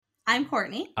I'm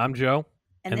Courtney, I'm Joe,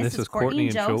 and and this this is is Courtney Courtney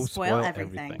and and Joe Joe Spoil Spoil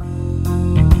Everything.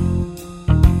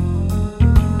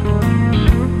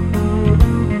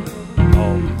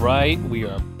 All right, we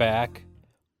are back.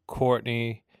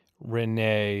 Courtney,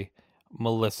 Renee,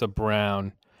 Melissa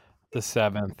Brown, the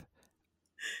seventh.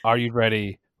 Are you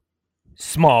ready?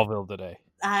 Smallville today.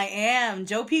 I am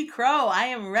Joe P. Crow. I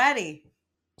am ready.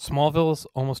 Smallville is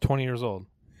almost 20 years old.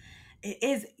 It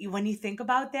is, when you think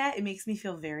about that, it makes me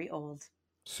feel very old.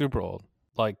 Super old.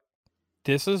 Like,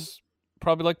 this is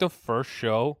probably like the first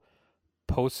show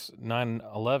post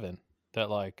 9/11 that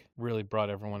like really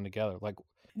brought everyone together. Like,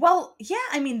 Well, yeah,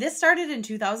 I mean, this started in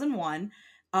 2001.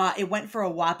 It went for a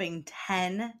whopping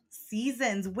 10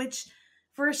 seasons, which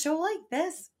for a show like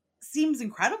this seems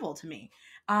incredible to me.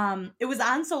 It was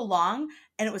on so long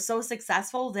and it was so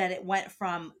successful that it went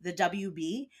from the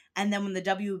WB. And then when the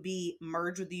WB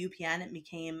merged with the UPN, it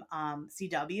became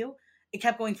CW. It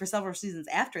kept going for several seasons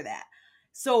after that.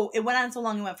 So it went on so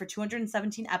long, it went for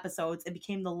 217 episodes. It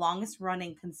became the longest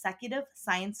running consecutive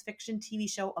science fiction TV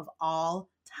show of all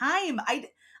time. I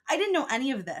didn't know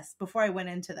any of this before I went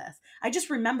into this. I just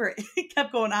remember it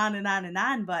kept going on and on and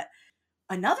on. But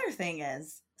another thing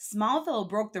is, Smallville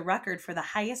broke the record for the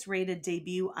highest rated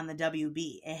debut on the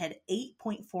WB. It had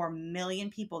 8.4 million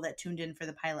people that tuned in for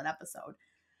the pilot episode.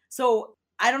 So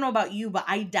I don't know about you, but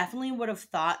I definitely would have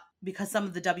thought, because some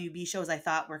of the WB shows I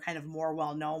thought were kind of more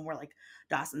well known were like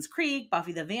Dawson's Creek,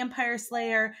 Buffy the Vampire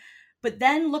Slayer. But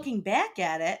then looking back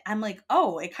at it, I'm like,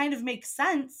 oh, it kind of makes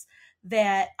sense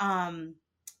that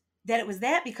that it was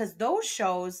that, because those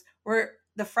shows were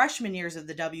the freshman years of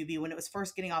the WB when it was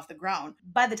first getting off the ground.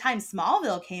 By the time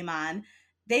Smallville came on,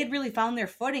 they had really found their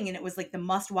footing and it was like the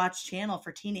must-watch channel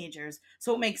for teenagers.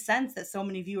 So it makes sense that so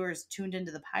many viewers tuned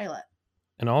into the pilot.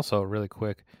 and also really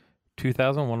quick,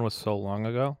 2001 was so long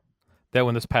ago that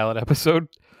when this pilot episode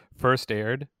first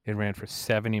aired, it ran for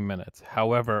 70 minutes.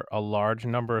 However, a large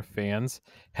number of fans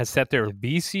has set their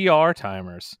VCR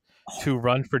timers to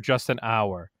run for just an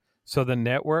hour. So the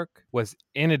network was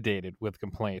inundated with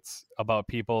complaints about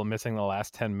people missing the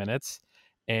last 10 minutes.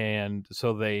 And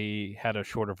so they had a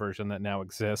shorter version that now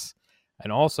exists.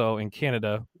 And also in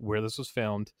Canada, where this was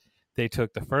filmed, they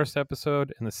took the first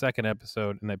episode and the second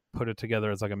episode and they put it together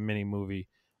as like a mini movie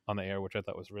on the air, which I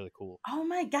thought was really cool. Oh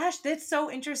my gosh, that's so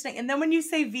interesting. And then when you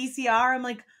say VCR, I'm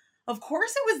like, of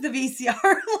course it was the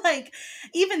VCR. Like,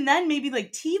 even then, maybe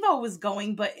like TiVo was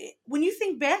going. But when you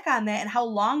think back on that and how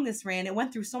long this ran, it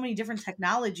went through so many different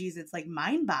technologies. It's like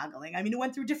mind boggling. I mean, it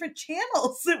went through different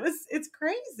channels. It's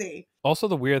crazy. Also,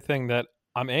 the weird thing that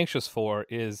I'm anxious for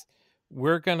is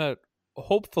we're going to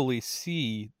hopefully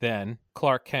see then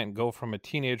Clark Kent go from a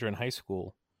teenager in high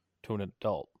school to an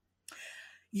adult.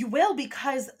 You will,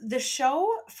 because the show,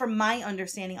 from my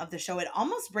understanding of the show, it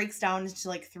almost breaks down into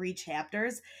like 3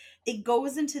 chapters. It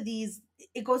goes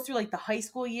through like the high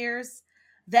school years,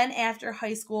 then after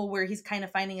high school, where he's kind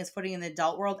of finding his footing in the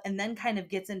adult world, and then kind of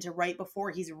gets into right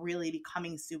before he's really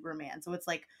becoming Superman. So it's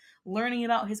like learning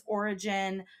about his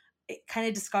origin, kind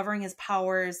of discovering his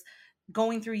powers,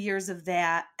 going through years of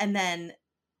that, and then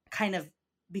kind of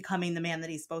becoming the man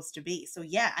that he's supposed to be. So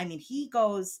yeah, I mean, he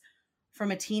goes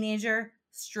from a teenager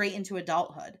straight into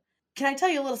adulthood. Can I tell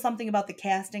you a little something about the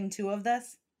casting too of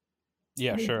this?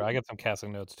 Yeah, sure. I got some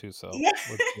casting notes too, so Yeah.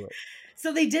 let's do it.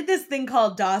 So they did this thing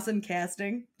called Dawson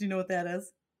casting. Do you know what that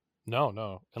is?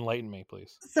 No. Enlighten me,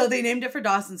 please. So they named it for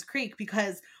Dawson's Creek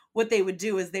because what they would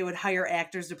do is they would hire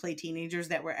actors to play teenagers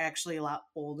that were actually a lot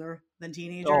older than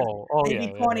teenagers. Oh, They'd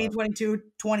yeah. be 20, 22,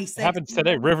 26. It happens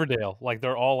today, Riverdale. Like,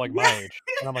 they're all like my age.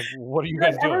 And I'm like, what are you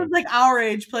guys doing? Everyone's like our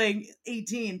age playing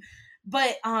 18.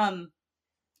 But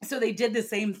so they did the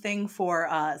same thing for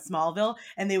Smallville,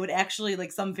 and they would actually,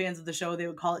 like, some fans of the show, they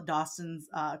would call it Dawson's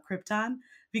Krypton,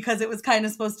 because it was kind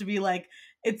of supposed to be like,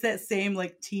 it's that same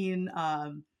like teen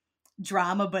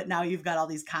drama, but now you've got all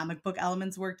these comic book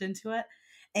elements worked into it.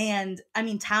 And I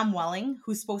mean, Tom Welling,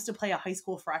 who's supposed to play a high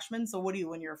school freshman. So what do you,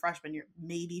 when you're a freshman, you're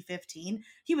maybe 15.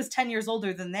 He was 10 years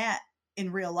older than that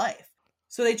in real life.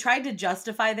 So they tried to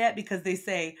justify that because they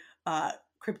say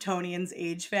Kryptonians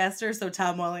age faster. So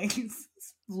Tom Welling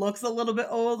looks a little bit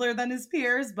older than his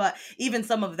peers, but even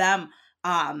some of them,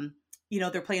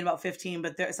 they're playing about 15,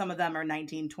 but some of them are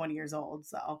 19, 20 years old.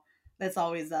 So that's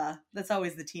always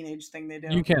the teenage thing they do.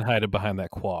 You can't hide it behind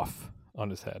that coif on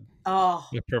his head. Oh,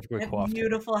 a perfectly coiffed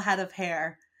beautiful head of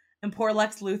hair. And poor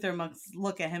Lex Luthor must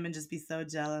look at him and just be so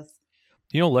jealous.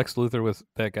 You know, Lex Luthor was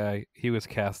that guy. He was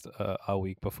cast a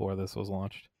week before this was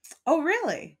launched. Oh,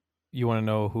 really? You want to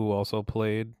know who also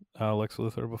played Lex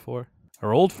Luthor before?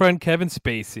 Our old friend Kevin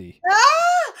Spacey.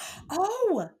 Ah!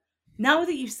 Oh, now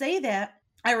that you say that,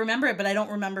 I remember it, but I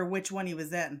don't remember which one he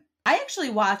was in. I actually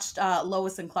watched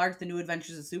Lois and Clark: The New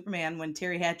Adventures of Superman when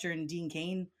Terry Hatcher and Dean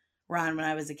Cain were on when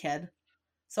I was a kid.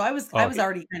 So I Oh, was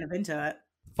already kind of into it.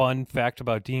 fun fact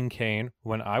about Dean Cain: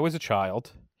 when I was a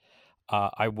child,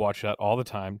 I watched that all the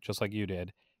time, just like you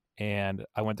did. And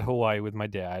I went to Hawaii with my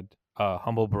dad.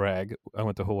 Humble brag. I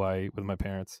went to Hawaii with my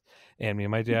parents, and me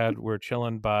and my dad were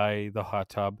chilling by the hot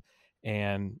tub.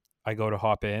 And I go to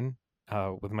hop in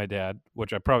with my dad,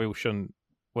 which I probably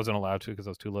wasn't allowed to because I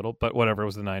was too little. But whatever, it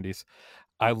was the '90s.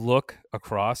 I look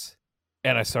across,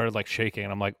 and I started like shaking,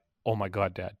 and I'm like, "Oh my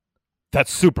god, Dad,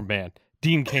 that's Superman."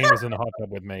 Dean Cain was in the hot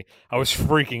tub with me. I was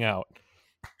freaking out.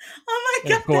 Oh my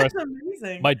And of god, course, that's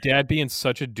amazing. my dad being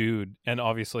such a dude, and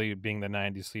obviously being the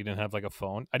 '90s, so he didn't have like a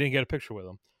phone. I didn't get a picture with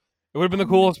him. It would have been Oh the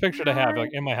my coolest picture to have, god.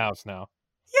 like in my house now.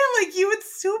 Yeah, like you with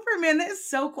Superman. That is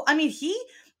so cool. I mean,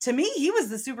 to me, he was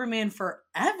the Superman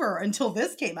forever until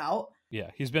this came out.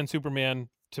 Yeah, he's been Superman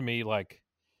to me like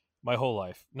my whole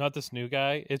life. Not this new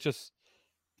guy. It's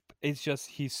just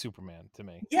he's Superman to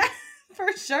me. Yeah,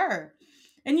 for sure.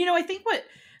 And I think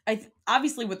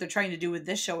obviously what they're trying to do with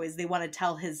this show is they want to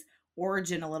tell his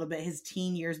origin a little bit, his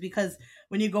teen years, because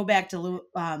when you go back to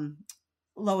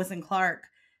Lois and Clark,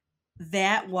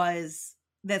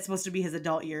 that's supposed to be his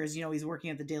adult years. He's working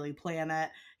at the Daily Planet,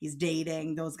 he's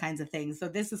dating, those kinds of things. So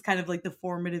this is kind of like the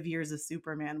formative years of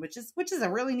Superman, which is a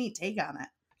really neat take on it.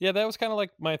 Yeah, that was kind of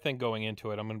like my thing going into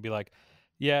it. I'm gonna be like,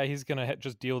 yeah, he's gonna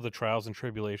just deal with the trials and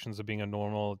tribulations of being a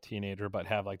normal teenager, but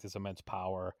have like this immense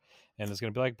power, and there's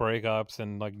gonna be like breakups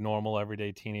and like normal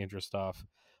everyday teenager stuff.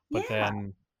 But Yeah.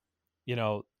 then,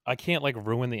 I can't like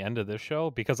ruin the end of this show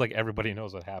because like everybody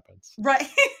knows what happens. Right.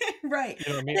 Right.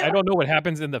 You know what I mean? I don't know what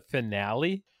happens in the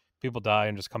finale. People die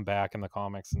and just come back in the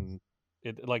comics, and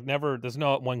it like never. There's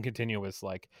no one continuous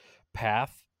like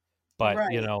path, but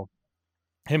Right.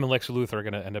 him and Lex Luthor are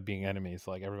gonna end up being enemies.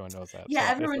 Like everyone knows that. Yeah, So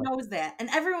it's everyone like, knows that. And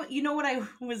everyone, what I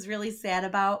was really sad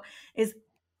about is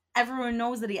everyone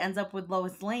knows that he ends up with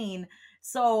Lois Lane.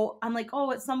 So I'm like,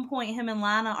 oh, at some point, him and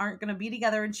Lana aren't going to be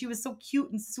together. And she was so cute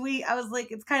and sweet. I was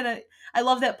like, I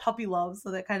love that puppy love.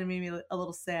 So that kind of made me a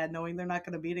little sad knowing they're not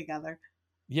going to be together.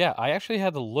 yeah, I actually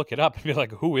had to look it up and be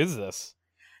like, who is this?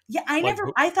 Yeah, Like,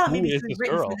 who, I thought who maybe is she was this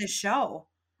written for girl? this show.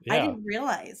 I Yeah. didn't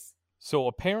realize. So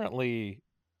apparently,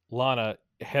 Lana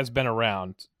has been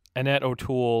around. Annette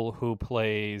O'Toole, who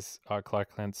plays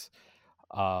Clark Kent's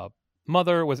uh,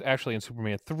 mother, was actually in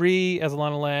Superman 3 as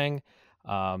Lana Lang.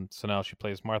 So now she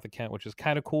plays Martha Kent, which is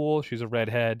kind of cool. She's a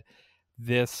redhead.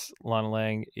 This Lana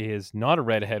Lang is not a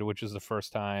redhead, which is the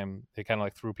first time they kind of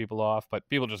like threw people off, but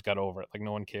people just got over it. Like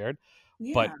no one cared.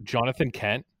 But Yeah. Jonathan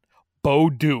Kent, Bo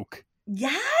Duke,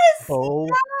 Yes. Bo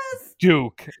Yes.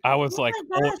 Duke. I was Oh like,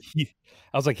 my oh, gosh.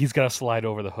 I was like, he's got to slide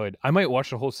over the hood. I might watch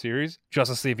the whole series just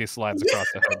to see if he slides Yeah. across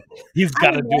the hood. He's I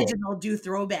got to do it. imagine they'll do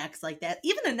throwbacks like that.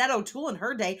 Even Annette O'Toole in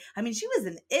her day. I mean, she was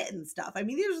in It and stuff. I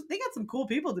mean, they got some cool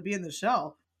people to be in the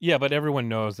show. Yeah, but everyone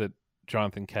knows that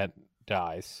Jonathan Kent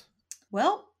dies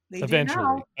Well, they do eventually.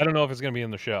 now. I don't know if it's going to be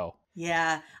in the show.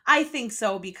 Yeah, I think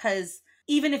so because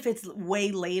even if it's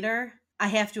way later, I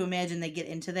have to imagine they get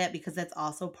into that because that's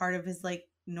also part of his like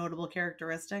notable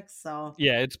characteristics. So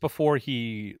Yeah,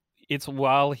 it's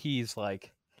while he's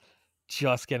like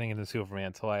just getting into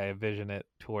Superman, so I envision it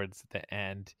towards the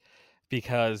end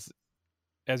because,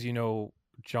 as you know,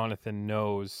 Jonathan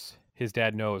knows his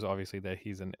dad knows obviously that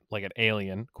he's an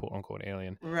alien, quote unquote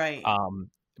alien. right.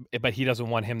 Um, but he doesn't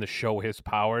want him to show his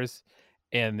powers,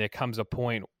 and there comes a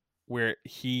point where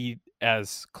he,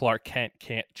 as Clark Kent,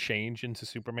 can't change into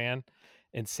Superman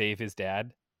and save his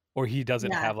dad, or he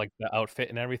doesn't Yeah. have like the outfit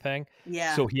and everything,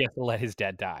 Yeah. so he has to let his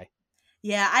dad die.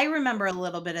 Yeah, I remember a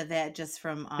little bit of that just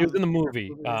from It was in the different movie.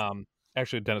 movies.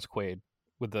 Actually, Dennis Quaid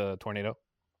with the tornado.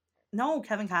 No,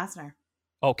 Kevin Costner.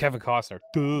 Oh, Kevin Costner.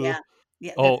 Duh. Yeah.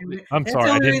 Yeah, Oh, I'm that's the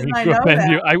sorry. I only didn't reason mean I to know offend that.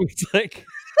 you. I was like,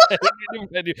 I didn't mean to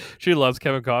offend you. She loves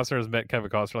Kevin Costner. Has met Kevin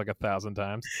Costner like 1,000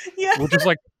 times, Yeah. which is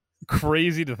like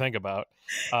crazy to think about.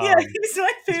 Yeah, he's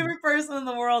my favorite person in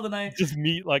the world and I Just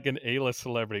meet like an A-list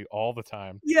celebrity all the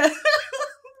time. yeah.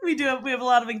 We have a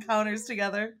lot of encounters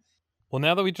together. Well,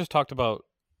 now that we just talked about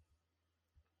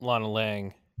Lana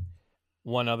Lang,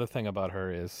 one other thing about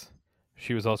her is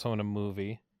she was also in a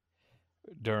movie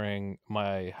during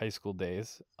my high school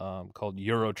days called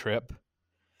Eurotrip.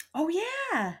 Oh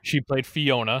yeah. She played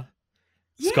Fiona.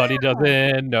 Yeah. Scotty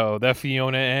doesn't know that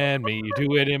Fiona and me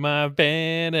do it in my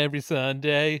van every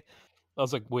Sunday. I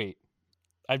was like, wait,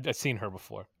 I've seen her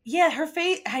before. Yeah, her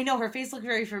face I know her face looked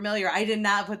very familiar. I did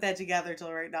not put that together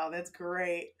till right now. That's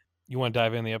great. You want to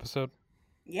dive in the episode?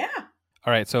 Yeah.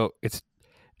 All right, so it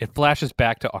flashes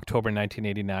back to October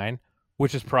 1989,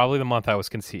 which is probably the month I was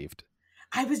conceived.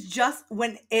 I was just,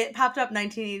 when it popped up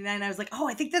 1989, I was like, oh,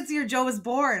 I think that's the year Joe was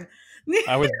born.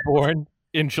 I was born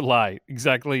in July,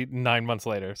 exactly 9 months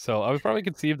later. So I was probably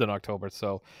conceived in October.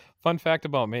 So fun fact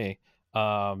about me,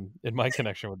 in my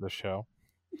connection with this show.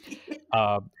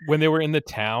 When they were in the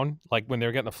town, like when they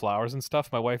were getting the flowers and stuff,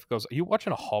 my wife goes, "Are you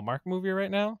watching a Hallmark movie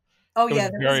right now?" Oh It was yeah,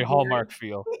 that was very weird. Hallmark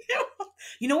feel.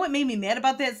 You know what made me mad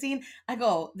about that scene?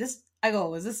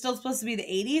 Was this still supposed to be the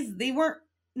 80s? They weren't,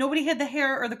 nobody had the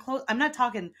hair or the clothes. I'm not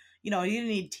talking, you didn't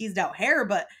need teased out hair,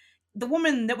 but the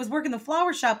woman that was working the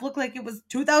flower shop looked like it was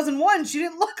 2001. She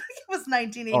didn't look like it was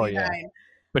Oh yeah, 1989.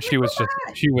 but Like, come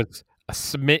on. she was a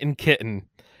smitten kitten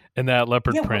in that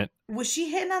leopard Yeah, print. was she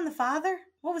hitting on the father?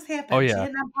 What was Oh happening? She yeah,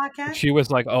 hitting on Podcast? she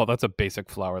was like, "Oh, that's a basic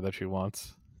flower that she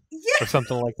wants," or Yeah.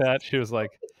 something like that. She was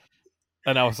like,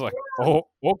 and I was like, "Oh,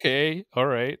 okay, all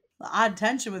right, The odd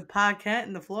tension with Pa Kent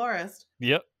and the florist.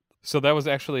 yep." So that was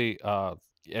actually,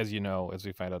 as you know, as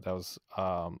we find out, that was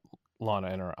Lana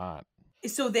and her aunt.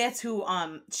 So that's who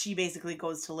she basically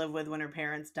goes to live with when her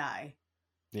parents die.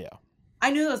 Yeah. I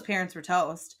knew those parents were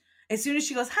toast. As soon as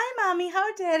she goes, "Hi, mommy,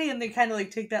 how daddy," and they kind of like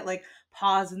take that like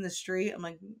pause in the street. I'm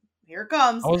like, here it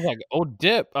comes. I was like, "Oh,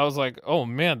 dip." I was like, "Oh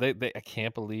man, they I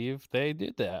can't believe they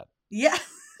did that." Yeah,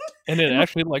 And it and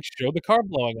actually like showed the car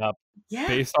blowing up yeah,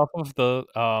 based off of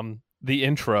the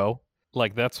intro.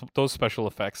 Like that's those special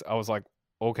effects. I was like,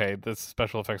 "Okay, the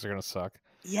special effects are going to suck."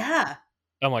 yeah,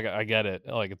 I'm like, "I get it."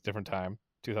 Like it's a different time,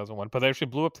 2001. But they actually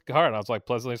blew up the car and I was like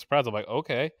pleasantly surprised. I'm like,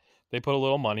 "Okay, they put a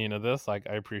little money into this. Like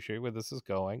I appreciate where this is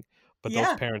going." But those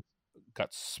yeah. parents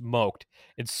got smoked.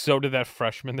 And so did that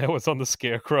freshman that was on the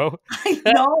Scarecrow. I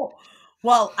know.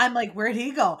 Well, I'm like, where'd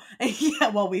he go? And yeah,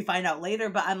 well, we find out later,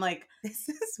 but I'm like, this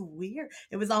is weird.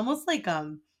 It was almost like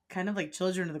kind of like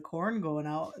Children of the Corn going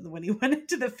out when he went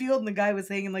into the field and the guy was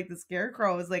hanging like the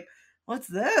scarecrow. I was like, what's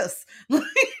this?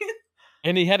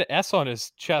 And he had an S on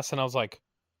his chest, and I was like,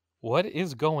 "What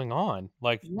is going on?"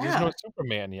 Like, there's no Yeah.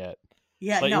 Superman yet.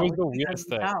 Yeah, Like, it was no, the because weirdest of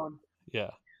the thing. town. Yeah.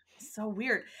 So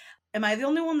weird. Am I the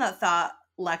only one that thought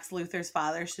Lex Luthor's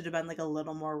father should have been like a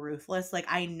little more ruthless? Like,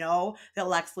 I know that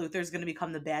Lex Luthor's going to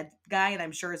become the bad guy, and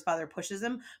I'm sure his father pushes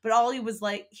him, but all he was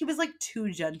like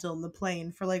too gentle in the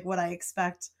plane for like what I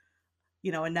expect,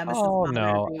 a Nemesis Oh, father to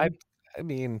no. be. I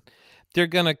mean, they're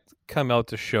gonna come out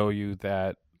to show you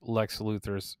that Lex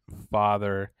Luthor's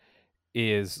father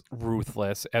is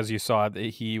ruthless. As you saw, that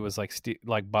he was,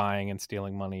 like, buying and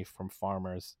stealing money from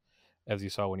farmers, as you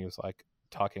saw when he was, like,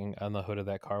 talking on the hood of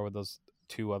that car with those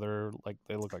 2 other, like,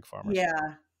 they look like farmers.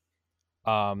 Yeah.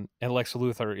 And Lex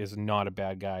Luthor is not a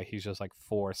bad guy. He's just like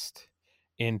forced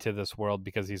into this world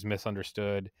because he's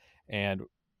misunderstood. And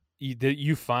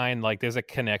you find like there's a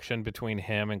connection between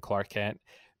him and Clark Kent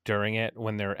during it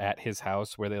when they're at his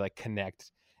house where they like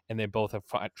connect and they both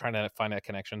are trying to find that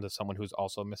connection to someone who's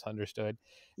also misunderstood.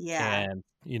 Yeah. And,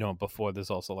 before there's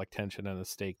also like tension and a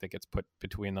stake that gets put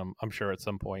between them. I'm sure at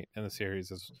some point in the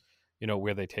series is,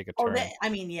 where they take a Oh, turn. I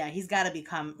mean, yeah, he's got to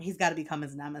become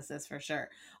his nemesis for sure.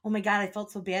 Oh my god, I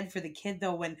felt so bad for the kid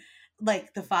though when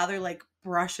like the father like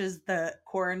brushes the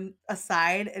corn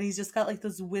aside and he's just got like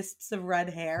those wisps of red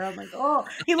hair. I'm like, oh,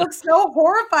 he looks so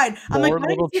horrified. I'm like, Poor why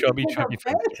didn't little you take the chubby, kid chubby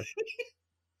out? figure.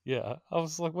 Yeah, I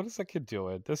was like, "What is that kid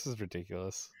doing? This is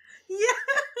ridiculous." Yeah.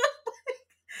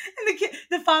 And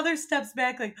the father steps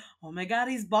back like, oh my god,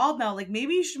 he's bald now. Like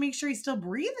maybe you should make sure he's still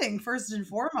breathing first and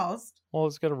foremost. Well,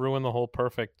 it's gonna ruin the whole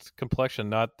perfect complexion.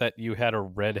 Not that you had a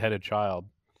red-headed child.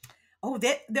 Oh,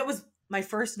 that was my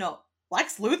first note.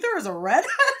 Lex Luthor is a redhead?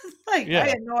 Like, I Yeah,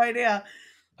 had no idea.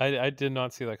 I did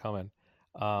not see that coming.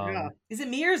 Yeah. Is it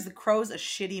me or is the Crows a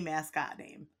shitty mascot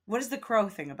name? What is the Crow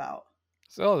thing about?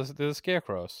 So there's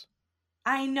scarecrows.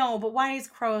 I know, but why does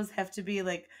Crows have to be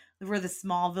like we're the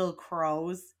Smallville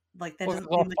Crows? Like that Well, it's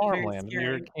doesn't all seem like a very farmland, and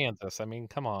you're in scary. Kansas. I mean,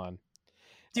 come on.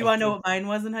 Do you want to know what mine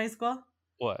was in high school?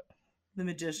 What? The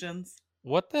Magicians.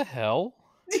 What the hell?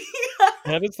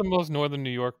 That is the most Northern New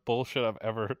York bullshit I've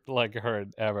ever like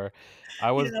heard ever.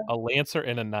 I was Yeah. a lancer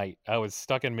and a knight. I was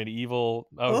stuck in medieval.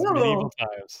 I was medieval Oh.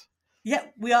 times. Yeah,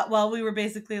 we were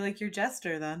basically like your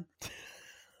jester then.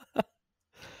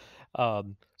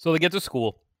 So they get to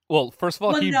school. Well, first of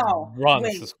all, Well, he no.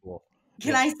 runs to Wait. school.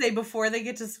 Can Yeah. I say before they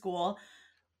get to school,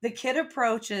 the kid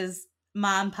approaches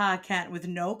Mom Pa Kent with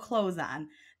no clothes on.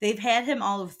 They've had him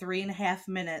all of 3.5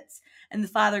 minutes, and the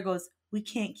father goes, "We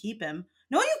can't keep him."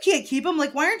 No, you can't keep him.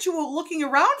 Like, why aren't you looking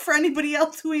around for anybody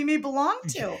else who he may belong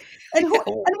to? And what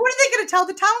are they going to tell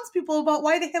the townspeople about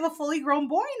why they have a fully grown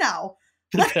boy now?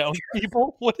 The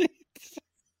townspeople? What?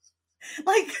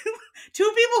 Like,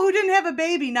 two people who didn't have a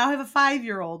baby now have a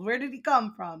 5-year-old. Where did he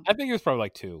come from? I think he was probably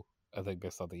like 2. I think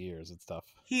based on the years and stuff.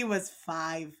 He was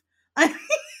 5. I mean,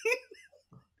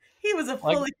 He was a Like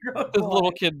fully grown this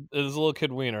boy. little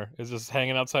kid wiener is just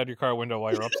hanging outside your car window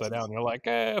while you're upside down. You're like,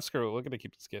 screw it. We're gonna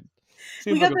keep this kid.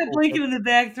 We Seems like got a that cool kid. blanket in the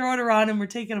back, throw it around him, we're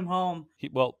taking him home.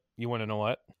 Well, you want to know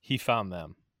what? He found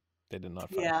them. They did not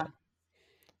find Yeah. him,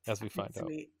 as we find That's out.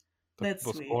 sweet. The That's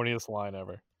most sweet. corniest line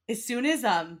ever. As soon as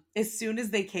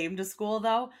they came to school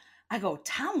though, I go,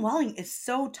 Tom Welling is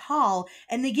so tall,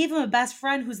 and they gave him a best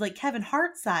friend who's like Kevin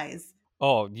Hart size.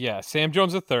 Oh yeah, Sam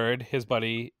Jones III, his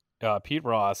buddy Pete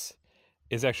Ross,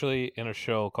 is actually in a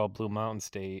show called Blue Mountain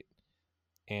State,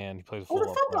 and he plays a Oh, the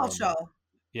football player football on there. show.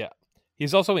 Yeah,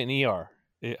 he's also in ER.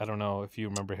 I don't know if you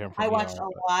remember him from I ER. watched a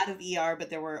lot of ER, but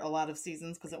there were a lot of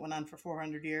seasons because it went on for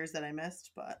 400 years that I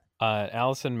missed. But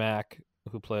Allison Mack,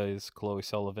 who plays Chloe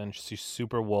Sullivan, she's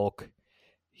super woke.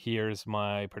 Here's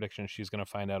my prediction. She's going to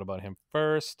find out about him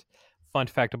first. Fun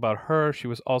fact about her, she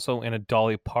was also in a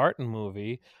Dolly Parton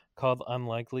movie called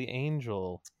Unlikely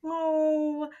Angel.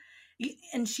 oh,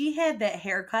 and she had that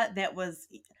haircut that was,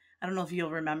 I don't know if you'll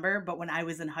remember, but when I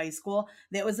was in high school,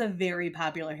 that was a very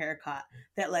popular haircut.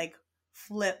 That like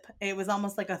flip. It was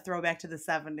almost like a throwback to the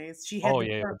 70s. She had Oh the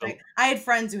yeah, perfect. I had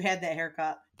friends who had that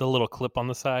haircut. the little clip on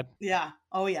the side. Yeah.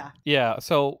 Oh yeah. Yeah,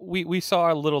 so we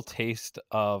saw a little taste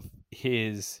of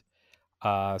his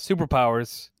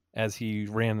superpowers as he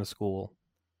ran the school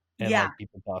and Yeah. like beat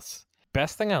the bus.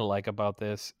 Best thing I like about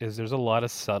this is there's a lot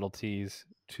of subtleties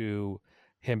to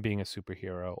him being a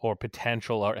superhero or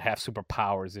potential or have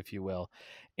superpowers, if you will,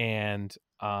 and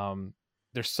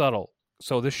they're subtle.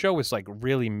 So this show is like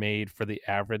really made for the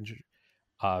average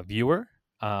viewer,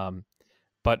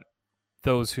 but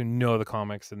those who know the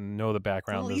comics and know the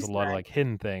background, there's a lot of like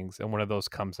hidden things, and one of those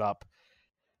comes up.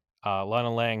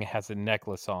 Lana Lang has a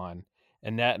necklace on,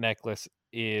 and that necklace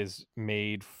is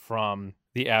made from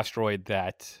the asteroid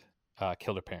that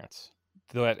killed her parents.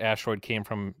 That asteroid came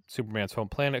from Superman's home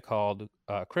planet called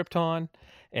Krypton,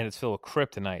 and it's filled with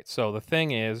kryptonite. So the thing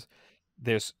is,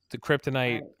 there's the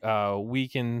kryptonite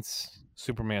weakens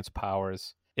Superman's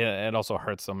powers. It also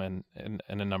hurts them in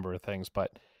a number of things,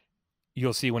 but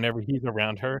you'll see whenever he's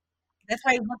around her. That's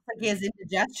why he looks like he has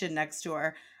indigestion next to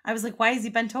her. I was like, why is he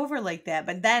bent over like that?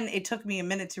 But then it took me a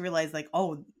minute to realize, like,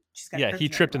 oh, she's got Yeah, he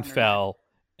kryptonite tripped and around her neck. fell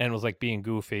and was like being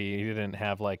goofy. He didn't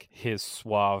have like his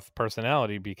suave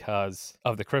personality because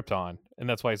of the Krypton. And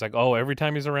that's why he's like, oh, every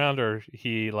time he's around her,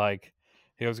 he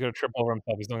was gonna trip over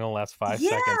himself. He's only gonna last 5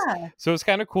 seconds. Yeah. So it's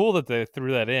kind of cool that they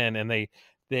threw that in and they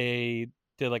did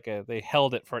they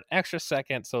held it for an extra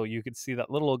second so you could see that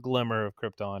little glimmer of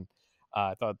Krypton.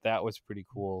 I thought that was pretty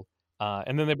cool.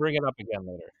 And then they bring it up again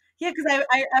later. Yeah, because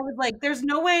I was like, there's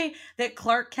no way that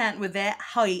Clark Kent with that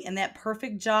height and that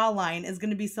perfect jawline is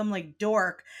going to be some like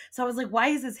dork. So I was like, why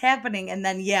is this happening? And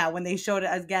then, yeah, when they showed it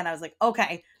again, I was like,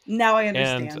 okay, now I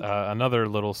understand. And another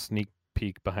little sneak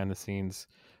peek behind the scenes.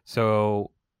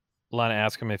 So Lana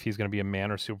asked him if he's going to be a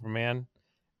man or Superman.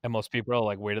 And most people are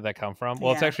like, where did that come from?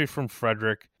 Well, it's Yeah. actually from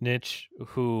Frederick Nietzsche,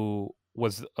 who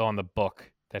was on the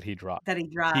book that he dropped.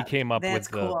 He came up That's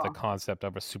with cool. the concept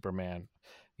of a Superman,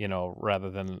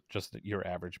 rather than just your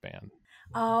average man.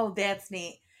 Oh, that's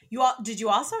neat. Did you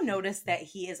also notice that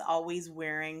he is always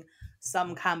wearing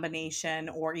some combination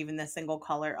or even the single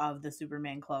color of the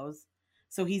Superman clothes?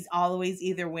 So he's always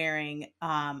either wearing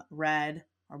red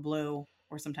or blue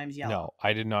or sometimes yellow. No,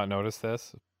 I did not notice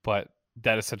this, but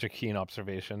that is such a keen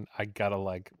observation. I gotta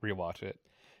like rewatch it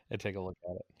and take a look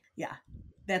at it. Yeah,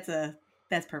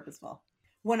 that's purposeful.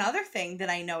 One other thing that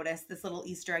I noticed, this little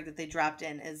Easter egg that they dropped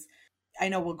in is, I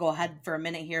know we'll go ahead for a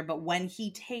minute here, but when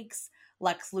he takes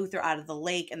Lex Luthor out of the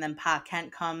lake and then Pa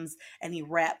Kent comes and he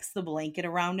wraps the blanket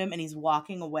around him and he's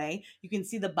walking away, you can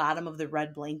see the bottom of the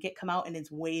red blanket come out and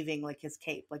it's waving like his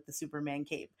cape, like the Superman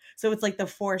cape. So it's like the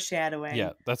foreshadowing.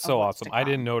 Yeah, that's so awesome. I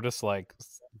didn't notice like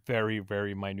very,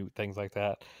 very minute things like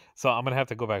that. So I'm going to have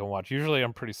to go back and watch. Usually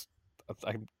I'm pretty,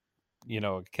 I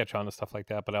catch on to stuff like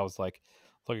that, but I was like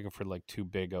looking for like too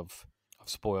big of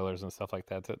spoilers and stuff like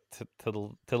that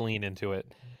to lean into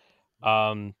it.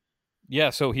 Yeah,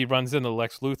 so he runs into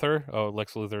Lex Luthor. Oh,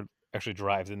 Lex Luthor actually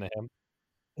drives into him.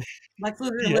 Lex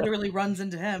Luthor literally runs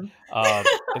into him. And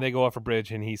they go off a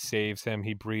bridge and he saves him.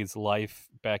 He breathes life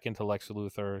back into Lex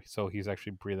Luthor, so he's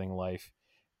actually breathing life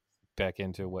back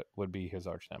into what would be his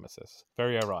arch nemesis.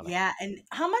 Very ironic. Yeah, and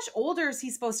how much older is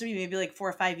he supposed to be? Maybe like 4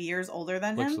 or 5 years older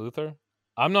than Lex him? Luthor?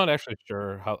 I'm not actually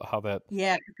sure how that...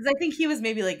 Yeah, because I think he was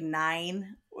maybe like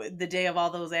 9 the day of all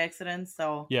those accidents,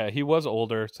 so... Yeah, he was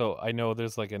older, so I know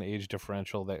there's like an age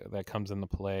differential that comes into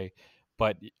play,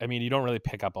 but I mean, you don't really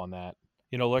pick up on that.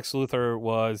 Lex Luthor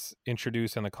was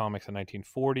introduced in the comics in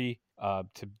 1940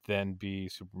 to then be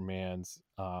Superman's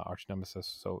arch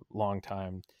nemesis, so long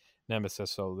time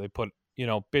nemesis. So they put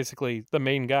basically the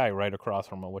main guy right across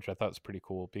from him, which I thought was pretty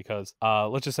cool because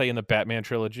let's just say in the Batman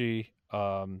trilogy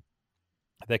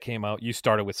that came out, you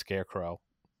started with Scarecrow.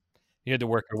 You had to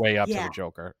work your way up to Yeah. the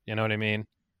Joker. You know what I mean?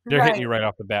 They're hitting Right. you right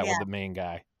off the bat Yeah. with the main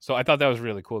guy. So I thought that was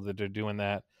really cool that they're doing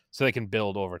that so they can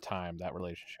build over time that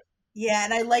relationship. Yeah,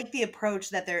 and I like the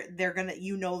approach that they're gonna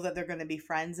that they're gonna be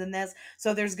friends in this.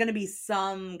 So there's gonna be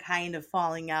some kind of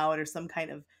falling out or some kind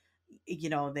of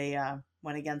they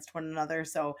went against one another.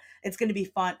 So it's gonna be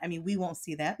fun. I mean, we won't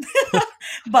see that.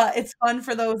 But it's fun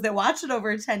for those that watch it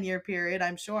over a 10-year period,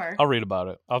 I'm sure. I'll read about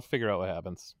it. I'll figure out what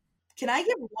happens. Can I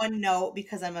give one note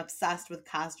because I'm obsessed with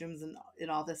costumes and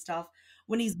all this stuff?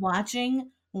 When he's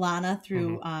watching Lana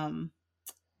hmm through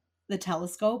the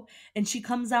telescope and she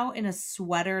comes out in a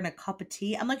sweater and a cup of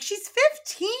tea. I'm like, she's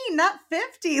 15, not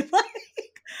 50.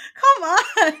 Like, come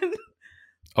on.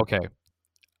 Okay.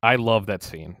 I love that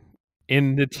scene.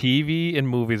 In the TV and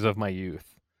movies of my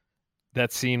youth,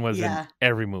 that scene was in Yeah,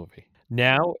 every movie.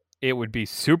 Now it would be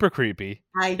super creepy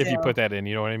I if you put do. that in,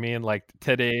 you know what I mean? Like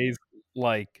today's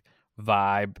like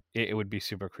vibe, it would be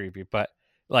super creepy, but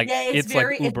like Yeah, it's like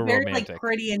it's uber very like romantic.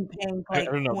 pretty and pink, I like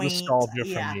don't know, quaint. nostalgia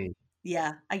for Yeah. me.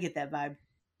 Yeah, I get that vibe.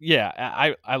 Yeah,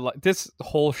 I like this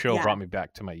whole show Yeah. brought me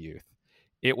back to my youth.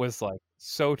 It was like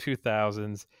so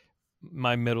 2000s,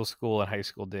 my middle school and high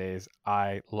school days.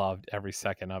 I loved every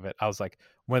second of it. I was like,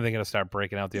 when are they going to start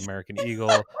breaking out the American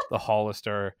Eagle, the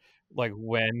Hollister? Like,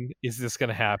 when is this going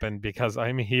to happen? Because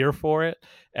I'm here for it,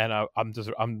 and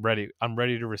I'm ready. I'm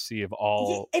ready to receive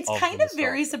Yeah, all it's of kind the of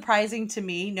very nostalgia. surprising to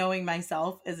me knowing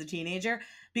myself as a teenager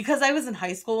because I was in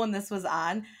high school when this was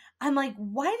on. I'm like,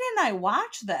 why didn't I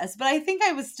watch this? But I think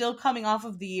I was still coming off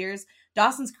of the years.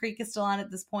 Dawson's Creek is still on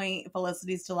at this point.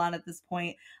 Felicity's still on at this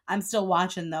point. I'm still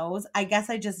watching those. I guess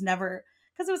I just never,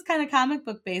 because it was kind of comic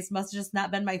book based, must have just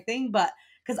not been my thing. But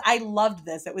because I loved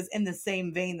this, it was in the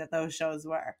same vein that those shows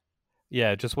were.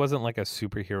 Yeah, it just wasn't like a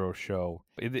superhero show.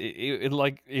 It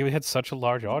like it had such a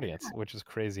large Yeah. audience, which is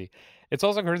crazy. It's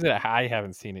also crazy that I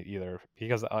haven't seen it either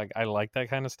because like I like that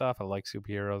kind of stuff. I like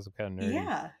superheroes. I'm kind of nerdy.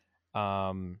 Yeah.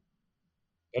 Um,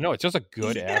 but no, it's just a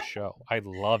good Yeah. ass show. I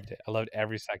loved it. I loved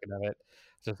every second of it.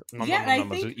 Just Yeah. And I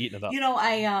just think, eating it up.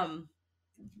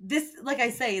 this, like I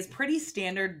say, is pretty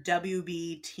standard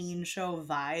WB teen show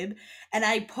vibe. And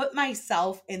I put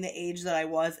myself in the age that I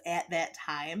was at that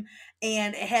time.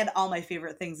 And it had all my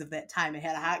favorite things of that time. It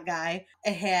had a hot guy,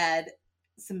 it had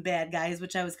some bad guys,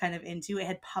 which I was kind of into. It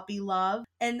had puppy love.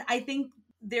 And I think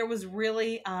there was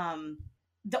really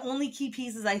the only key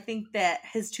pieces I think that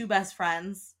his two best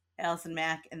friends, Allison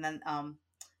Mack, and then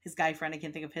his guy friend, I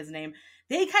can't think of his name,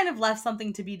 they kind of left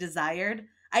something to be desired.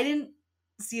 I didn't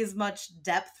see as much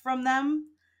depth from them.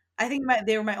 I think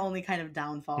they were my only kind of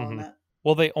downfall in hmm it.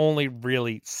 Well, they only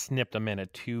really snipped them in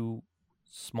at two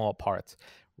small parts,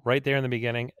 right there in the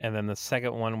beginning, and then the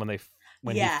second one when he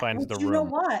Yeah. finds But the you know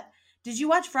room. what? Did you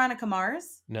watch Veronica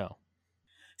Mars? No.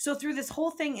 So through this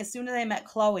whole thing, as soon as I met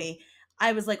Chloe,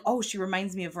 I was like, oh, she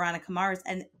reminds me of Veronica Mars.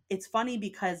 And it's funny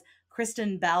because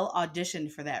Kristen Bell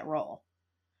auditioned for that role,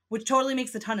 which totally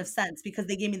makes a ton of sense because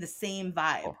they gave me the same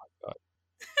Oh vibe. my god.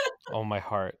 Oh my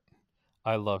heart.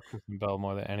 I love Kristen Bell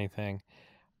more than anything.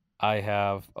 I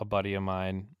have a buddy of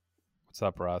mine. What's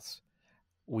up, Russ?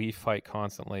 We fight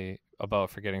constantly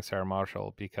about forgetting Sarah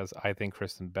Marshall because I think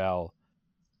Kristen Bell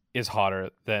is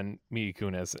hotter than Mila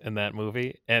Kunis in that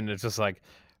movie, and it's just like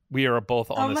we are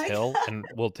both on Oh this my hill, God. and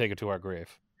we'll take it to our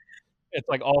grave. It's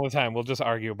like all the time. We'll just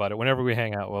argue about it whenever we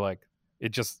hang out. We're like, it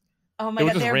just Oh it my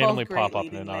would God. just They're randomly both pop great up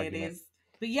in an leading argument. ladies.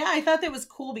 But yeah, I thought that was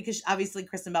cool because obviously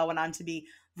Kristen Bell went on to be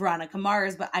Veronica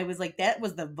Mars, but I was like, that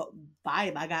was the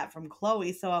vibe I got from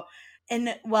Chloe. So,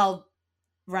 and well,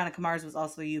 Veronica Mars was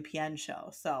also a UPN show.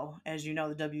 So, as you know,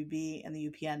 the WB and the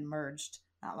UPN merged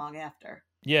not long after.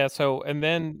 Yeah. So, and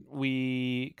then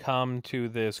we come to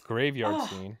this graveyard Oh,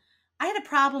 scene. I had a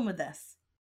problem with this.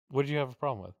 What did you have a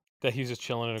problem with? That he's just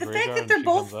chilling in a The fact graveyard that and they're she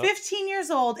comes both up? 15 years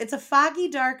old, it's a foggy,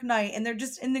 dark night, and they're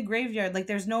just in the graveyard. Like,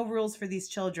 there's no rules for these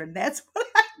children. That's what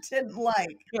I didn't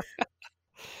like.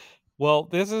 Well,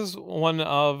 this is one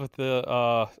of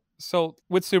the so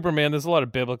with Superman, there's a lot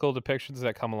of biblical depictions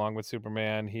that come along with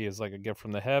Superman. He is like a gift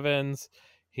from the heavens.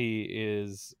 He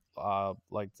is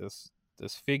like this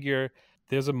figure.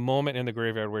 There's a moment in the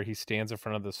graveyard where he stands in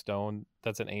front of the stone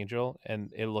that's an angel,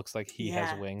 and it looks like he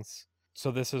has Yeah. wings.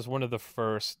 So this is one of the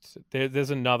first.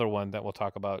 There's another one that we'll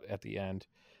talk about at the end.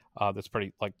 That's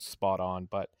pretty like spot on,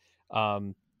 but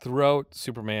throughout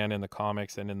Superman in the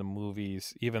comics and in the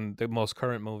movies, even the most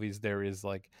current movies, there is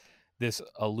like this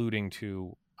alluding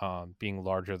to being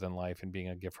larger than life and being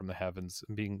a gift from the heavens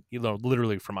and being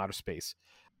literally from outer space.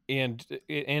 And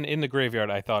in the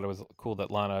graveyard, I thought it was cool that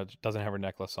Lana doesn't have her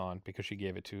necklace on because she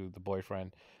gave it to the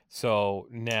boyfriend. So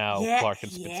now Yeah, Clark can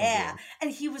spit some yeah. game.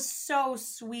 And he was so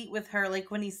sweet with her, like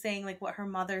when he's saying like what her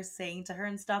mother's saying to her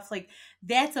and stuff. Like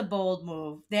that's a bold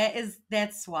move.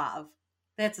 That's suave.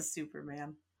 That's a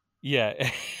Superman. Yeah.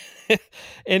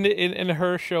 and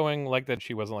her showing like that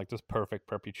she wasn't like this perfect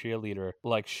preppy cheerleader,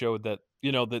 like showed that,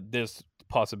 that there's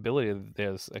possibility that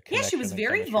there's a Yeah, she was connection and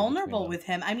very chemistry between vulnerable them. with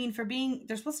him. I mean, for being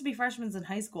they're supposed to be freshmen in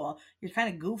high school, you're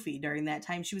kind of goofy during that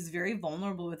time. She was very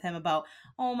vulnerable with him about,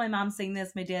 oh, my mom's saying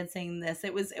this, my dad's saying this.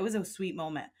 It was a sweet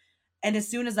moment. And as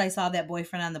soon as I saw that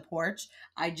boyfriend on the porch,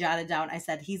 I jotted down. I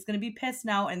said, he's going to be pissed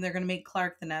now, and they're going to make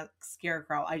Clark the next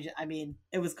Scarecrow. I mean,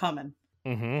 it was coming.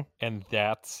 And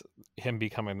that's him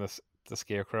becoming the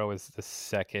Scarecrow is the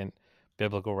second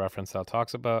biblical reference I'll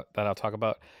talk about.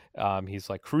 He's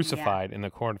like Yeah. crucified in the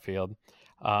cornfield.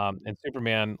 And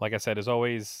Superman, like I said, is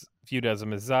always viewed as a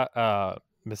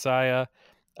Messiah,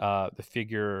 the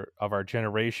figure of our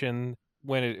generation.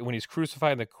 When he's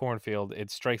crucified in the cornfield, it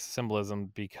strikes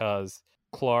symbolism because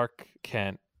Clark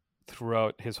Kent,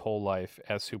 throughout his whole life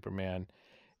as Superman,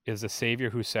 is a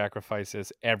savior who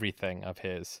sacrifices everything of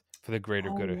his for the greater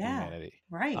Oh, good of yeah. humanity.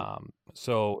 Right.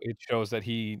 So it shows that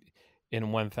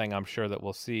in one thing I'm sure that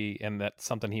we'll see, and that's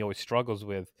something he always struggles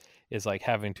with, is like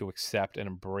having to accept and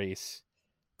embrace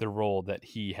the role that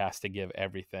he has to give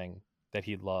everything that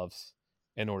he loves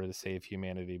in order to save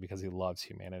humanity, because he loves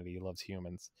humanity, he loves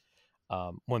humans.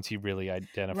 Once he really Right.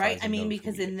 identifies I and mean, knows who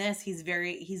because he in is. this,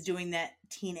 he's doing that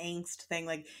teen angst thing,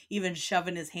 like even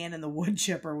shoving his hand in the wood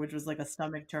chipper, which was like a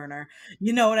stomach turner.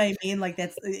 You know what I mean? Like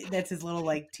that's his little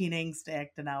like teen angst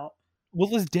acting out. Well,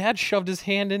 his dad shoved his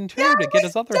hand in Yeah, too to it get was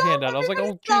his other hand dumb. out. I was like,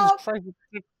 Everybody "Oh Jesus stopped. Christ!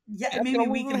 Yeah, Dad's gonna maybe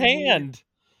we lose his can believe. hand.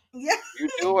 Yeah, What are you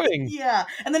doing?" yeah.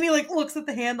 And then he like looks at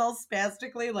the hand all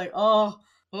spastically, like, oh.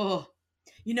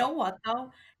 You know what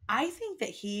though? I think that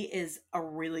he is a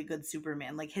really good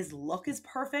Superman. Like his look is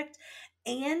perfect,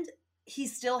 and he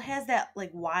still has that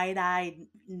like wide-eyed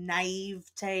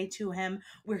naivete to him,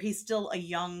 where he's still a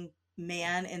young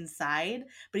man inside,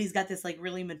 but he's got this like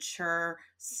really mature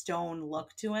stone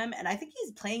look to him, and I think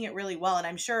he's playing it really well. And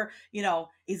I'm sure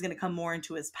he's going to come more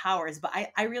into his powers, but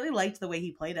I really liked the way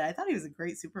he played it. I thought he was a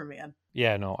great Superman.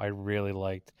 Yeah, no, I really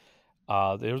liked.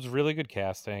 It was really good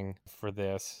casting for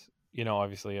this.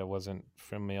 Obviously, I wasn't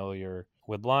familiar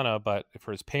with Lana, but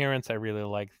for his parents, I really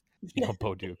liked. Yeah.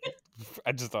 Bo Duke.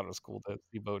 I just thought it was cool to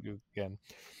see Bo Duke again.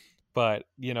 But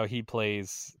he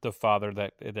plays the father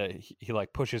that he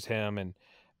like pushes him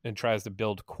and tries to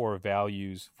build core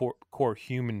values, for core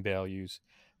human values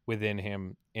within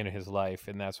him in his life,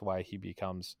 and that's why he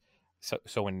becomes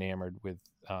so enamored with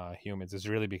humans. Is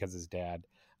really because his dad,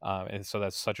 and so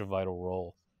that's such a vital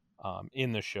role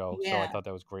in the show. So I Yeah. thought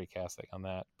that was great casting on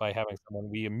that by having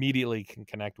someone we immediately can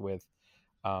connect with,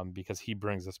 because he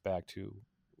brings us back to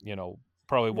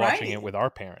probably watching it Right. with our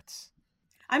parents,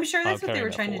 I'm sure that's what they carrying were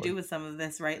that trying to forward. do with some of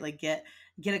this, right? Like get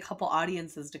a couple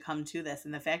audiences to come to this,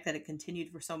 and the fact that it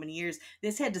continued for so many years.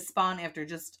 This had to spawn after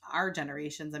just our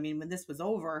generations. I mean, when this was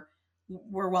over,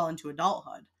 we're well into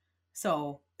adulthood.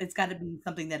 So, it's got to be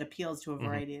something that appeals to a Hmm.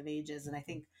 variety of ages, and I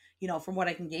think, from what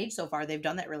I can gauge so far, they've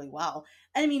done that really well.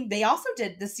 And I mean, they also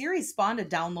did the series spawned a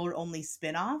download only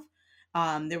spin-off.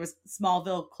 There was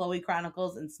Smallville Chloe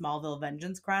Chronicles and Smallville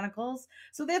Vengeance Chronicles.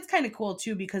 So that's kind of cool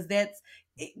too, because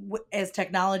as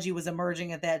technology was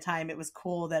emerging at that time, it was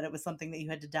cool that it was something that you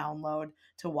had to download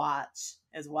to watch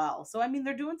as well. So I mean,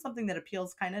 they're doing something that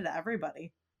appeals kind of to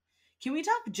everybody. Can we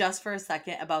talk just for a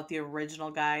second about the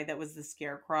original guy that was the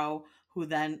Scarecrow, who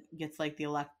then gets like the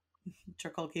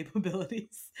electrical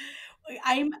capabilities?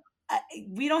 I'm.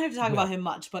 We don't have to talk Yeah. about him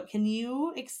much, but can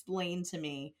you explain to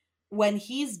me when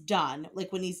he's done,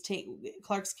 like when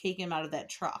Clark's taking him out of that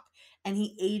truck and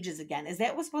he ages again? Is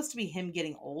that was supposed to be him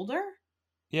getting older?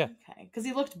 Yeah. Okay, because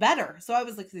he looked better. So I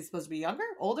was like, is he supposed to be younger,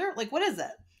 older? Like, what is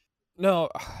it? No,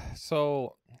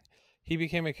 so he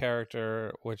became a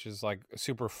character which is like a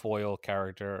super foil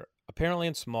character. Apparently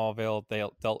in Smallville,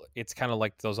 they'll it's kind of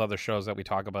like those other shows that we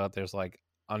talk about. There's like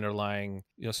underlying,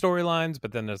 storylines,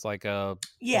 but then there's like a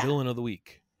Yeah, villain of the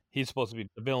week. He's supposed to be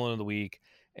the villain of the week,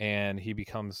 and he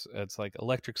becomes, it's like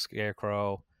Electric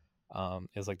Scarecrow,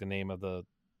 is like the name of the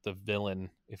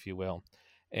villain, if you will.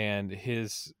 And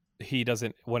he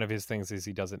doesn't, one of his things is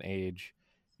he doesn't age,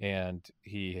 and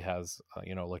he has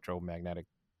electromagnetic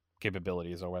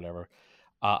capabilities or whatever.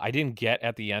 I didn't get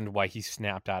at the end why he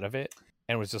snapped out of it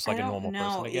and was just I like a don't normal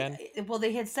person know. again. Well,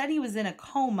 they had said he was in a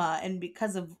coma, and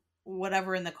because of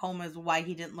whatever in the coma is why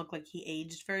he didn't look like he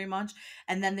aged very much.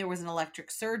 And then there was an electric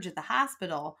surge at the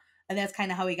hospital, and that's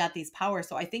kind of how he got these powers.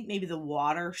 So I think maybe the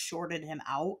water shorted him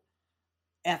out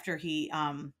after he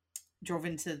drove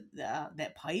into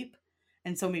that pipe.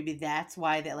 And so maybe that's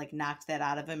why that like knocked that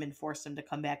out of him and forced him to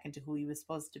come back into who he was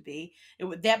supposed to be.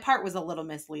 That part was a little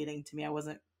misleading to me. I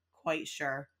wasn't quite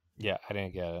sure. Yeah, I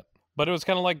didn't get it. But it was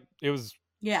kind of like it was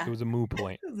Yeah, a moot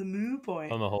point it was a moot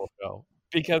point. on the whole show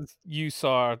because you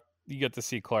get to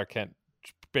see Clark Kent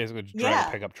basically just drag a Yeah.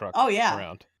 pickup truck Oh yeah.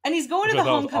 around. And he's going Which to I the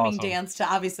thought was homecoming awesome. dance to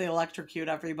obviously electrocute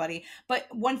everybody. But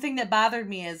one thing that bothered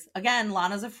me is, again,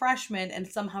 Lana's a freshman and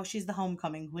somehow she's the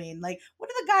homecoming queen. Like, what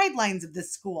are the guidelines of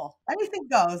this school? Anything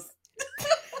goes.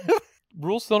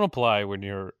 Rules don't apply when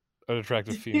you're an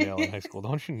attractive female in high school.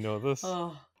 Don't you know this?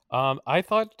 Oh, I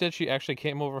thought that she actually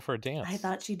came over for a dance. I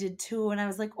thought she did too. And I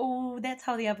was like, oh, that's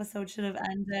how the episode should have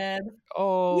ended.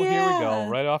 Oh, here we go. Yeah.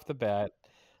 Right off the bat.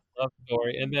 Love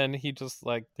story. And then he just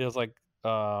like there's like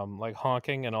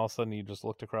honking, and all of a sudden he just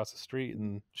looked across the street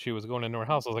and she was going into her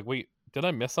house. I was like, wait, did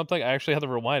I miss something? I actually had to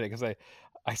rewind it because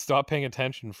I stopped paying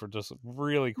attention for just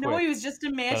really quick. No, he was just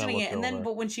imagining it. And then, over.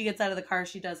 but when she gets out of the car,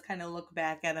 she does kind of look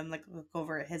back at him, like look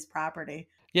over at his property.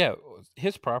 Yeah,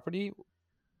 his property.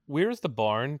 Where's the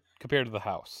barn compared to the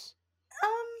house?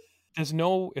 There's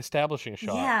no establishing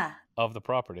shot Yeah. of the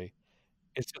property.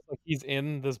 It's just like he's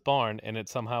in this barn and it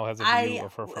somehow has a view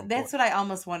of her front That's porch. what I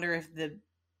almost wonder, if the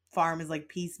farm is like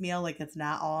piecemeal, like it's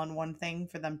not all on one thing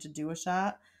for them to do a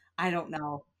shot. I don't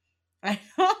know. I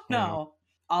don't know.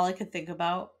 All I could think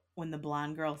about when the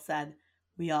blonde girl said,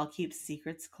 "We all keep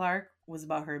secrets, Clark," was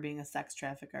about her being a sex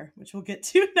trafficker, which we'll get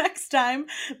to next time.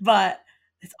 But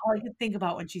it's all I could think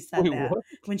about when she said Wait, that. what?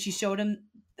 When she showed him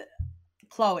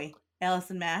Chloe,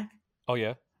 Allison Mack. Oh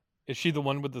yeah, is she the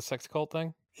one with the sex cult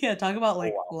thing? Yeah, talk about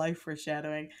like life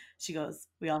foreshadowing. She goes,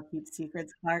 "We all keep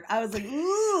secrets, Clark." I was like,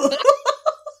 ooh,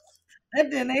 that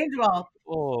didn't age well.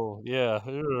 Oh yeah.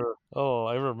 Ugh. Oh,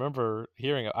 I remember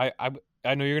hearing it.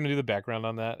 I know you're gonna do the background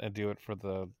on that and do it for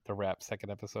the wrap second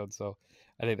episode. So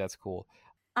I think that's cool.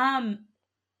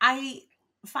 I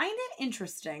find it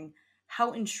interesting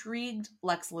how intrigued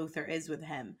Lex Luthor is with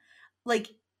him. Like,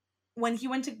 when he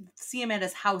went to see him at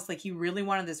his house, like he really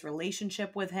wanted this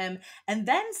relationship with him, and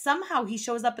then somehow he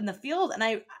shows up in the field, and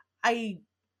I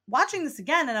watching this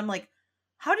again, and I'm like,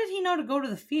 how did he know to go to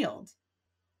the field?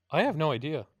 I have no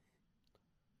idea.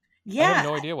 Yeah, I have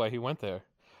no idea why he went there.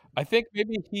 I think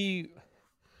maybe he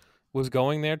was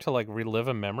going there to like relive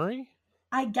a memory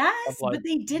I guess, of like but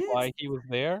they didn't. why he was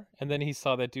there, and then he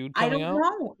saw that dude I coming don't out.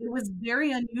 know. It was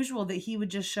very unusual that he would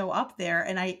just show up there,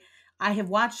 and I have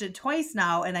watched it twice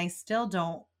now, and I still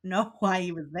don't know why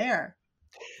he was there.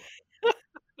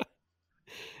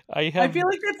 I feel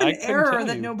like that's an error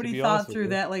that nobody thought through,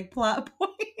 that like plot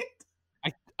point.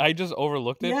 I just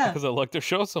overlooked it Yeah. because I like the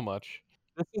show so much.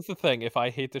 This is the thing. If I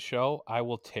hate the show, I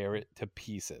will tear it to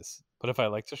pieces. But if I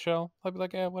like the show, I'll be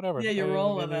like, yeah, whatever. Yeah, you I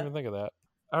roll with didn't it. even think of that.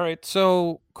 All right.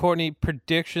 So, Courtney,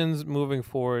 predictions moving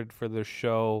forward for the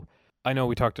show. I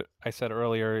know I said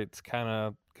earlier, it's kind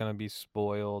of going to be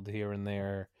spoiled here and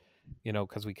there,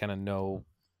 because we kind of know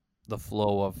the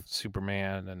flow of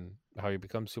Superman and how he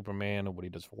becomes Superman and what he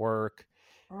does for work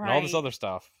and all this other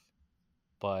stuff.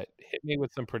 But hit me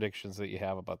with some predictions that you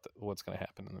have about what's going to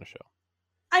happen in the show.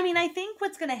 I mean, I think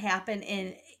what's going to happen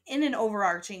in an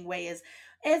overarching way is,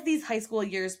 as these high school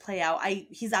years play out,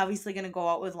 he's obviously going to go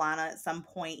out with Lana at some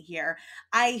point here.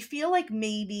 I feel like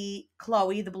maybe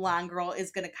Chloe, the blonde girl,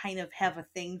 is going to kind of have a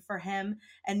thing for him,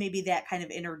 and maybe that kind of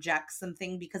interjects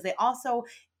something, because they also,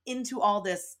 into all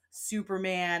this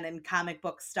Superman and comic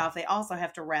book stuff, they also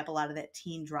have to wrap a lot of that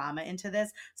teen drama into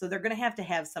this. So they're going to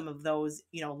have some of those,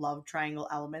 love triangle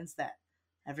elements that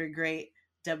every great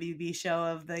WB show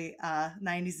of the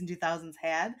 90s and 2000s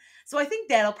had. So I think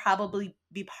that'll probably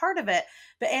be part of it.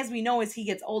 But as we know, as he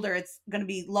gets older, it's going to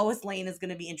be Lois Lane is going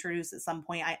to be introduced at some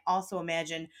point. I also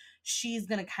imagine she's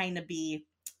going to kind of be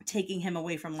taking him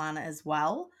away from Lana as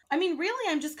well. I mean,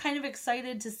 really, I'm just kind of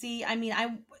excited to see. I mean,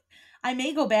 I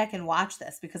may go back and watch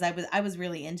this because I was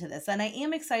really into this, and I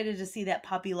am excited to see that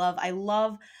puppy love. I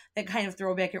love that kind of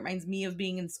throwback. It reminds me of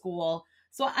being in school.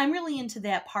 So I'm really into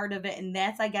that part of it, and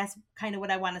that's, I guess, kind of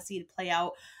what I want to see to play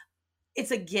out.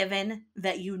 It's a given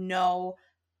that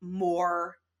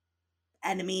more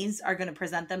enemies are going to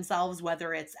present themselves,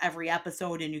 whether it's every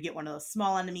episode and you get one of those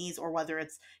small enemies, or whether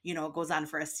it's, it goes on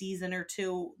for a season or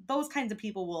two. Those kinds of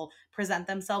people will present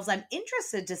themselves. I'm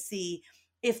interested to see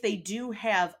if they do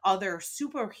have other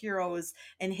superheroes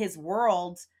in his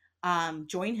world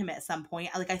join him at some point.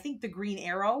 Like, I think the Green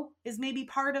Arrow is maybe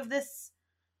part of this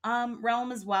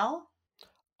realm as well.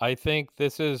 I think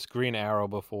this is Green Arrow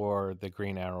before the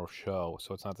Green Arrow show,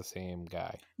 so it's not the same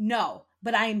guy. No,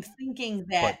 but I'm thinking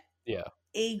that Yeah.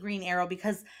 a Green Arrow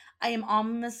because I'm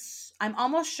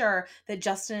almost sure that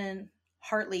Justin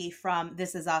Hartley from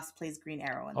This Is Us plays Green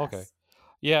Arrow in Okay. this.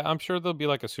 Yeah, I'm sure there'll be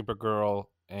like a Supergirl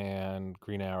and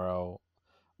Green Arrow,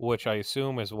 which I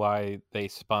assume is why they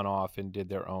spun off and did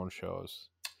their own shows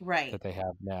Right. that they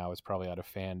have now. It's probably out of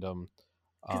fandom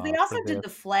Because they also for did their. The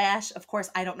Flash. Of course,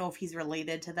 I don't know if he's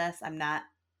related to this. I'm not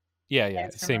Yeah, yeah,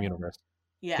 as same familiar. universe.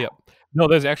 Yeah. Yep. No,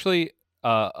 there's actually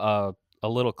a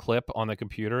little clip on the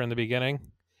computer in the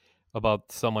beginning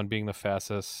about someone being the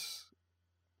fastest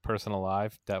person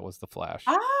alive. That was the Flash.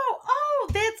 Oh,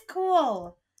 that's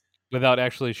cool. Without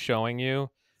actually showing you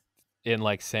in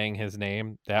like saying his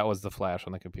name, that was the Flash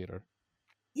on the computer.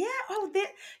 Yeah. Oh,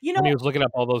 that. You When know. he was looking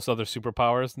up all those other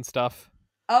superpowers and stuff,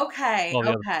 Okay. all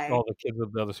the other Okay. all the kids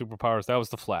with the other superpowers, that was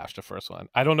the Flash, the first one.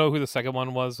 I don't know who the second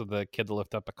one was, with the kid that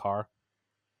lifted up the car,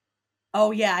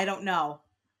 Oh, yeah. I don't know.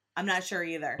 I'm not sure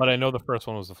either. but I know the first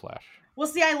one was the Flash. Well,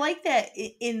 see, I like that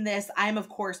in this. I'm of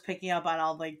course picking up on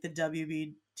all like the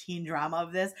WB teen drama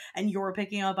of this, and you're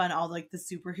picking up on all like the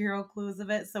superhero clues of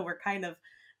it. So we're kind of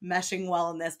meshing well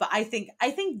in this. But I think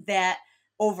that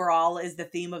overall is the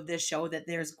theme of this show, that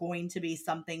there's going to be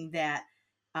something that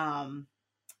um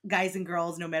guys and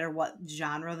girls, no matter what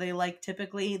genre they like,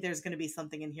 typically there's going to be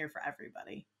something in here for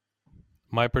everybody.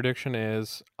 My prediction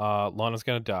is Lana's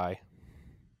gonna die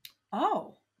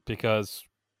Oh, because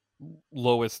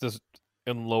Lois does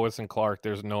in Lois and Clark.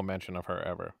 There's no mention of her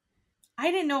ever.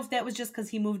 I didn't know if that was just because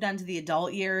he moved on to the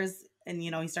adult years and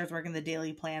he starts working the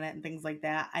Daily Planet and things like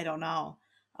that. I don't know.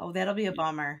 Oh, that'll be a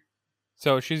bummer.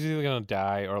 So she's either gonna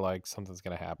die or like something's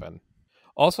gonna happen.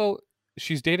 Also,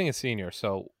 she's dating a senior,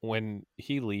 so when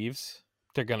he leaves,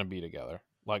 they're gonna be together.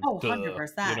 Like, Oh, duh,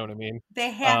 you 100%. know what I mean?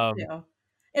 They have Um, to.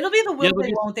 It'll be the yeah, will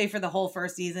they won't they for the whole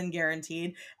first season,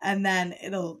 guaranteed. And then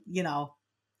it'll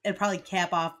probably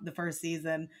cap off the first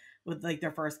season with like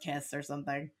their first kiss or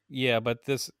something. yeah, but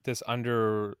this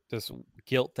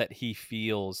guilt that he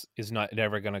feels is not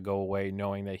ever gonna go away,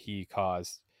 knowing that he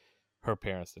caused her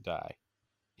parents to die.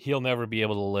 He'll never be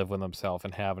able to live with himself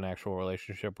and have an actual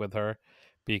relationship with her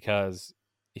because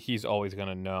he's always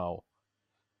gonna know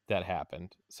that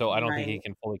happened. So I don't think he Right.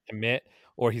 can fully commit,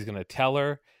 or he's going to tell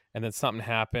her and then something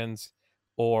happens,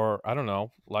 or I don't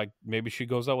know, like maybe she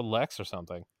goes out with Lex or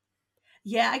something.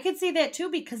 Yeah, I could see that too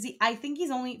because I think he's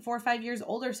only 4 or 5 years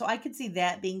older, so I could see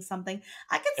that being something.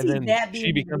 I could And see then that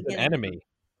she being the becomes an beginning of enemy,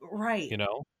 right. you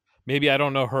know? Maybe I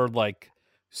don't know her like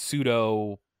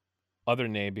pseudo other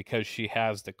name because she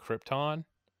has the Krypton.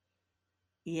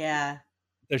 Yeah.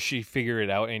 Does she figure it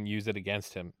out and use it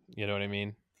against him? You know what I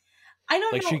mean? I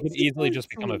don't Like she know. could She easily seems just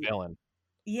become a sweet. villain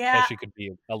as Yeah, she could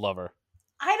be a lover.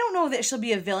 I don't know that she'll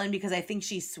be a villain because I think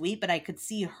she's sweet, but I could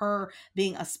see her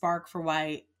being a spark for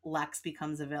why Lex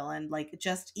becomes a villain. Like,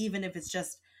 just even if it's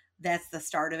just that's the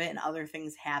start of it and other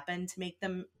things happen to make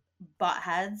them butt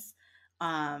heads.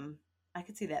 Um, I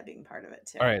could see that being part of it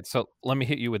All too. right, so let me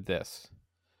hit you with this.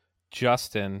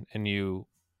 Justin and you,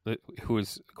 who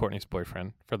is Courtney's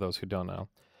boyfriend, for those who don't know,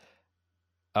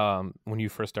 when you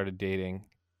first started dating,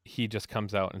 he just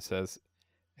comes out and says,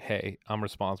 "Hey, I'm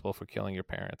responsible for killing your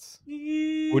parents."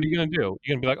 What are you gonna do?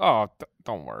 You're gonna be like, "Oh,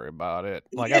 don't worry about it.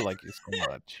 Like, I Yeah. like you so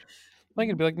much." Like,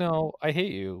 you'd be like, "No, I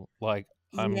hate you. Like,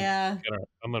 Yeah.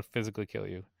 I'm gonna physically kill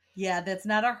you." Yeah, that's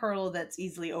not a hurdle that's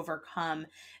easily overcome.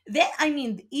 That I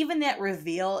mean, even that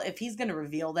reveal, if he's going to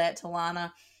reveal that to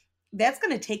Lana, that's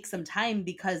going to take some time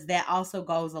because that also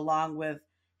goes along with,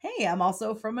 hey, I'm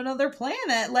also from another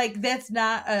planet. Like that's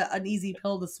not an easy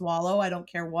pill to swallow. I don't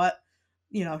care what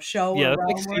show Yeah, or that's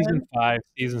like realm we're season in. 5,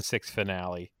 season 6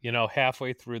 finale. You know,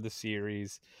 halfway through the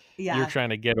series, you're Yeah, trying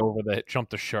to jump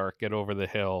the shark, get over the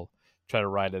hill, try to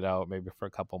ride it out maybe for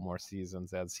a couple more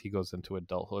seasons as he goes into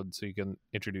adulthood so you can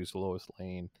introduce Lois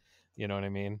Lane. You know what I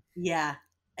mean? yeah,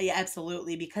 yeah,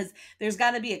 absolutely. Because there's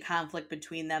got to be a conflict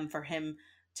between them for him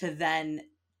to then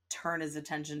turn his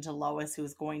attention to Lois, who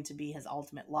is going to be his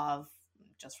ultimate love,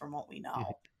 just from what we Mhm.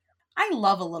 know. I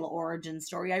love a little origin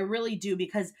story. I really do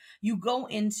because you go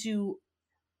into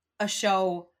a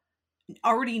show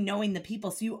already knowing the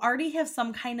people. So you already have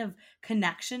some kind of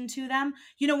connection to them.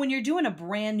 When you're doing a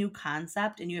brand new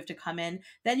concept and you have to come in,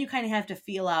 then you kind of have to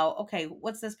feel out, okay,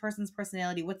 what's this person's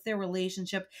personality? What's their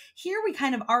relationship? Here we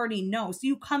kind of already know. So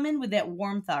you come in with that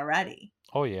warmth already.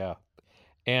 Oh yeah.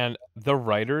 And the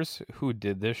writers who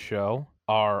did this show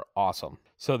are awesome.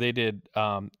 So they did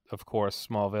of course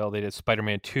Smallville, they did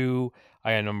Spider-Man 2,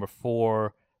 I had number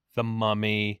 4, The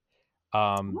Mummy,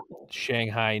 Oh.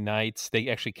 Shanghai Nights. They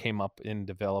actually came up and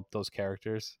developed those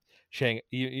characters.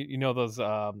 You know those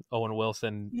Owen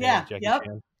Wilson and Yeah. Jackie Yep.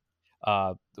 Chan,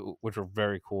 which were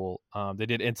very cool. They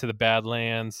did Into the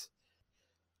Badlands.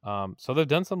 So they've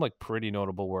done some like pretty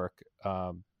notable work.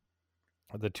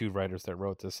 The two writers that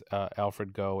wrote this,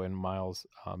 Alfred Goh and Miles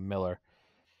Miller.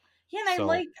 Yeah, and So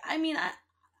I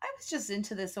was just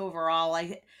into this overall.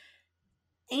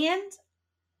 And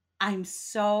I'm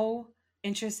so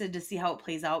interested to see how it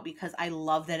plays out because I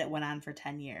love that it went on for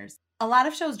 10 years. A lot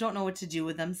of shows don't know what to do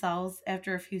with themselves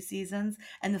after a few seasons,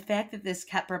 and the fact that this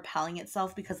kept propelling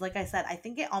itself, because like I said, I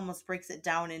think it almost breaks it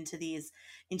down into these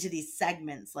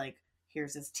segments, like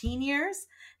here's his teen years,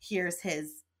 here's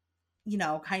his,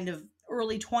 kind of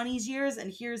early 20s years,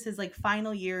 and here's his like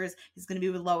final years. He's going to be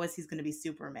with Lois, he's going to be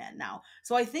Superman now.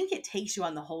 So I think it takes you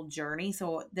on the whole journey.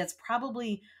 So that's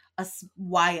probably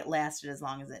why it lasted as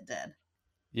long as it did.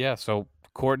 yeah, so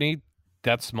Courtney,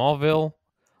 that's Smallville.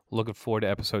 Looking forward to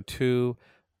episode 2.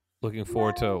 Looking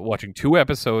forward to Yay. watching 2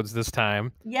 episodes this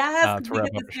time Yes, because to we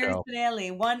wrap get up the the series show.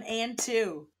 finale, 1 and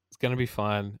 2. It's gonna be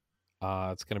fun.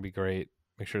 It's gonna be great.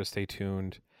 Make sure to stay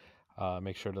tuned.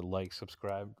 Make sure to like,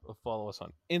 subscribe, follow us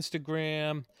on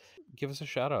Instagram. Give us a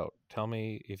shout out. Tell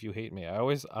me if you hate me.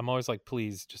 I'm always like,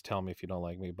 please just tell me if you don't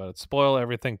like me. But it's Spoil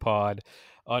Everything Pod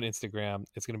on Instagram.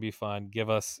 It's gonna be fun. Give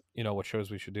us, what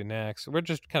shows we should do next. We're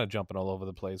just kind of jumping all over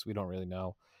the place. We don't really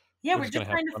know. Yeah, We're we're just just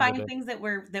gonna have trying to fun with find it.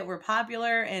 things that were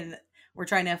popular, and we're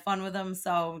trying to have fun with them.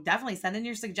 So definitely send in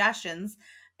your suggestions.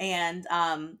 And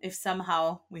if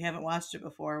somehow we haven't watched it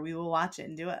before, we will watch it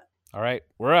and do it. All right,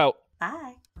 we're out.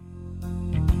 Bye.